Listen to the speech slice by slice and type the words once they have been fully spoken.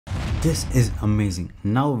This is amazing.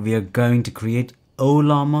 Now we are going to create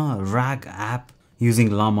Ollama RAG app using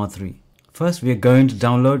Llama 3. First we are going to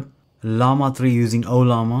download Llama 3 using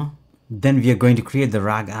Ollama. Then we are going to create the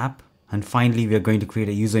RAG app. And finally we are going to create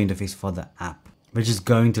a user interface for the app, which is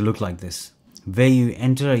going to look like this, where you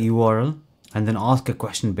enter a URL and then ask a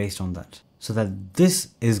question based on that. So that this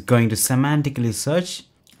is going to semantically search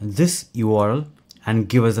this URL and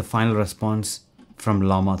give us a final response from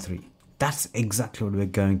Llama 3. That's exactly what we're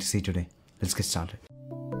going to see today. Let's get started.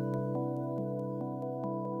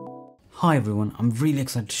 Hi everyone, I'm really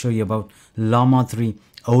excited to show you about Llama 3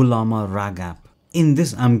 Ollama RAG app. In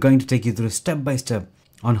this, I'm going to take you through step by step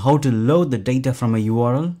on how to load the data from a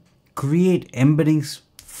URL, create embeddings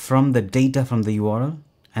from the data from the URL,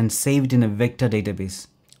 and save it in a vector database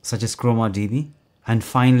such as Chroma DB, and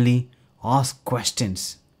finally ask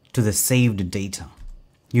questions to the saved data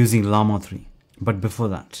using Llama 3. But before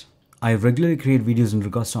that, I regularly create videos in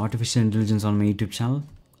regards to artificial intelligence on my YouTube channel,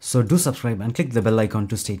 so do subscribe and click the bell icon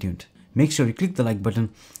to stay tuned. Make sure you click the like button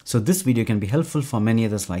so this video can be helpful for many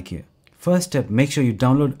others like you. First step, make sure you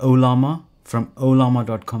download Ollama from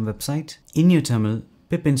ollama.com website. In your terminal,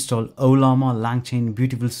 pip install Ollama, Langchain,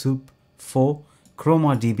 Beautiful Soup, 4,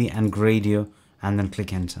 Chroma DB and Gradio, and then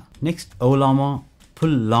click enter. Next, Ollama, pull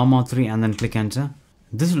Llama 3 and then click enter.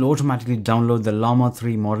 This will automatically download the Llama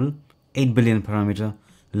 3 model, 8 billion parameter,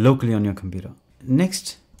 locally on your computer.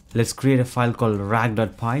 Next, let's create a file called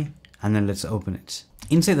rag.py and then let's open it.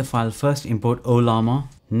 Inside the file, first import Ollama,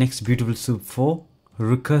 next Beautiful Soup 4,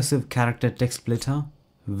 recursive character text splitter,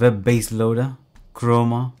 web-based loader,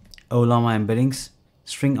 Chroma, Ollama embeddings,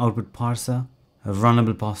 string output parser, a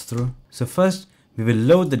runnable pass-through. So first, we will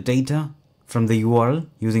load the data from the URL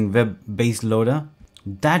using web-based loader.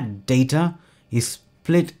 That data is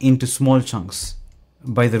split into small chunks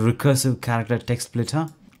by the recursive character text splitter.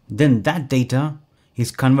 Then that data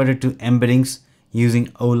is converted to embeddings using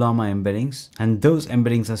Ollama embeddings, and those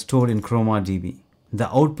embeddings are stored in Chroma DB.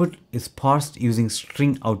 The output is parsed using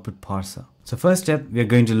string output parser. So first step, we are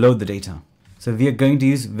going to load the data. So we are going to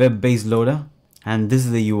use web-based loader, and this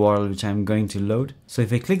is the URL which I'm going to load. So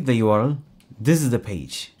if I click the URL, this is the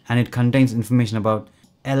page, and it contains information about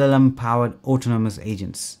LLM-powered autonomous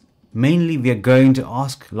agents. Mainly, we are going to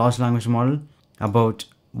ask large language model about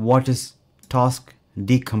what is task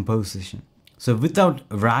decomposition. So without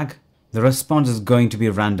RAG, the response is going to be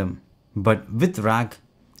random, but with RAG,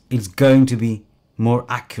 it's going to be more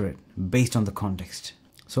accurate based on the context.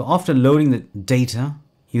 So after loading the data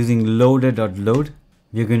using loader.load,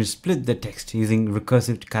 we are going to split the text using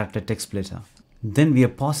recursive character text splitter. Then we are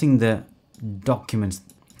passing the documents.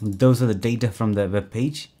 Those are the data from the web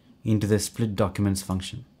page into the split documents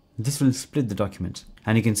function. This will split the documents,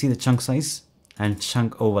 and you can see the chunk size and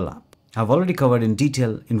chunk overlap. I've already covered in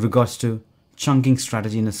detail in regards to chunking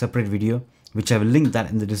strategy in a separate video, which I will link that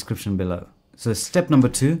in the description below. So step number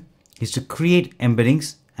 2 is to create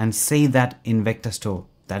embeddings and save that in vector store,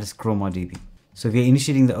 that is Chroma DB. So we are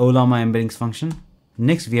initiating the Ollama embeddings function.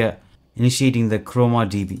 Next, we are initiating the Chroma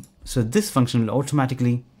DB. So this function will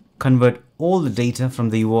automatically convert all the data from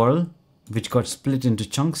the URL, which got split into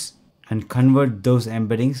chunks, and convert those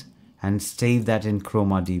embeddings and save that in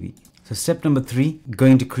Chroma DB. So step number 3,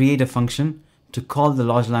 going to create a function to call the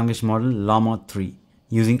large language model Llama 3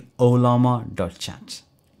 using ollama.chat.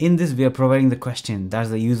 In this, we are providing the question, that's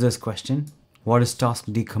the user's question, what is task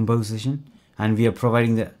decomposition, and we are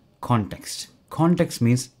providing the context. Context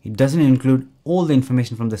means it doesn't include all the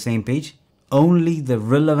information from the same page, only the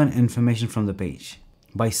relevant information from the page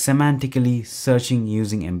by semantically searching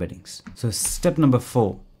using embeddings. So step number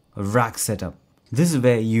 4, RAG setup. This is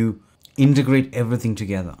where you integrate everything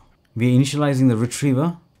together. We are initializing the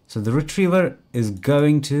retriever. So the retriever is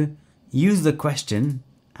going to use the question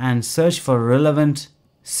and search for relevant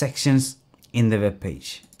sections in the web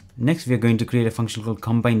page. Next, we are going to create a function called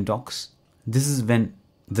combine docs. This is when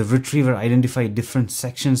the retriever identifies different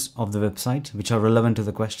sections of the website which are relevant to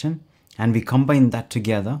the question, and we combine that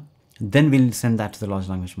together. Then we'll send that to the large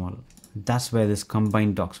language model. That's where this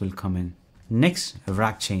combine docs will come in. Next,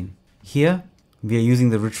 RAG chain. Here, we are using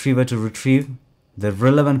the retriever to retrieve the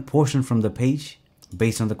relevant portion from the page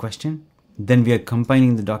based on the question. Then we are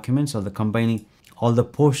combining the documents, or combining all the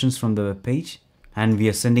portions from the web page, and we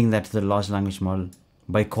are sending that to the large language model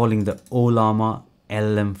by calling the Ollama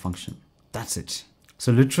LLM function. That's it.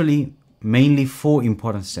 So literally, mainly 4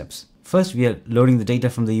 important steps. First, we are loading the data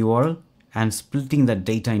from the URL and splitting that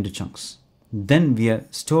data into chunks. Then we are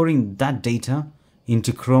storing that data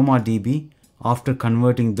into Chroma DB after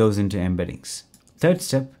converting those into embeddings. Third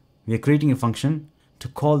step, we are creating a function to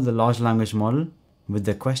call the large language model with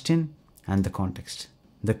the question and the context.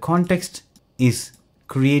 The context is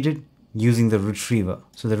created using the retriever.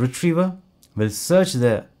 So the retriever will search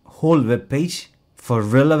the whole web page for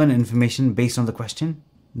relevant information based on the question.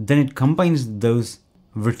 Then it combines those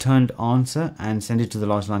returned answer and send it to the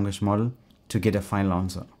large language model to get a final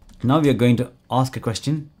answer. Now we are going to ask a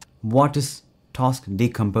question. What is task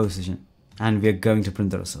decomposition? And we are going to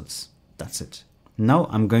print the results. That's it. Now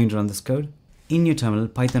I'm going to run this code. In your terminal,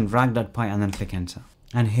 Python rag.py and then click enter.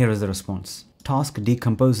 And here is the response. Task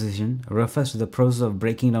decomposition refers to the process of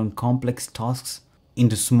breaking down complex tasks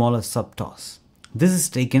into smaller subtasks. This is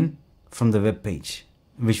taken from the web page,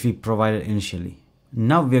 which we provided initially.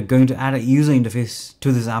 Now we are going to add a user interface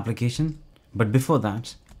to this application. But before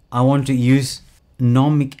that, I want to use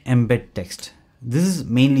Nomic embed text. This is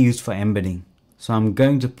mainly used for embedding. So I'm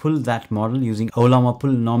going to pull that model using Ollama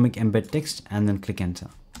pull Nomic embed text and then click enter.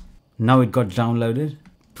 Now it got downloaded.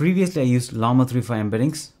 Previously I used Llama 3 for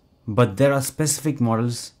embeddings, but there are specific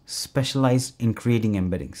models specialized in creating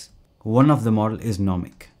embeddings. One of the model is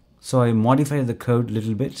Nomic. So I modified the code a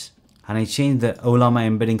little bit and I changed the Ollama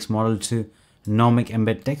embeddings model to Nomic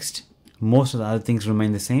embed text. Most of the other things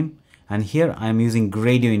remain the same. And here I am using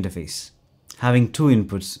Gradio interface, having two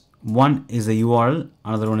inputs. One is the URL,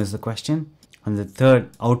 another one is the question, and the third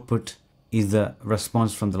output is the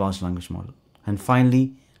response from the large language model. And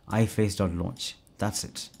finally, iface.launch. That's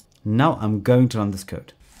it. Now I'm going to run this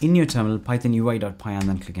code. In your terminal, Python UI.py and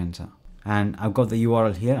then click enter. And I've got the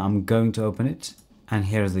URL here. I'm going to open it. And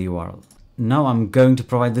here is the URL. Now I'm going to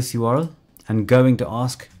provide this URL and going to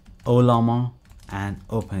ask Ollama and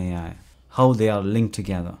OpenAI how they are linked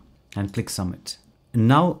together and click submit.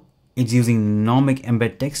 Now it's using Nomic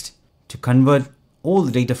embed text to convert all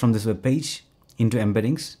the data from this web page into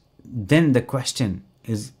embeddings. Then the question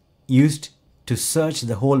is used to search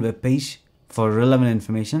the whole web page for relevant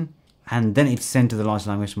information, and then it's sent to the large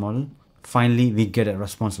language model. Finally, we get a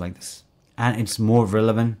response like this, and it's more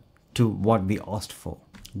relevant to what we asked for.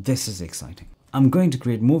 This is exciting. I'm going to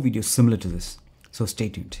create more videos similar to this, so stay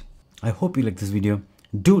tuned. I hope you like this video.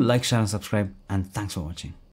 Do like, share and subscribe, and thanks for watching.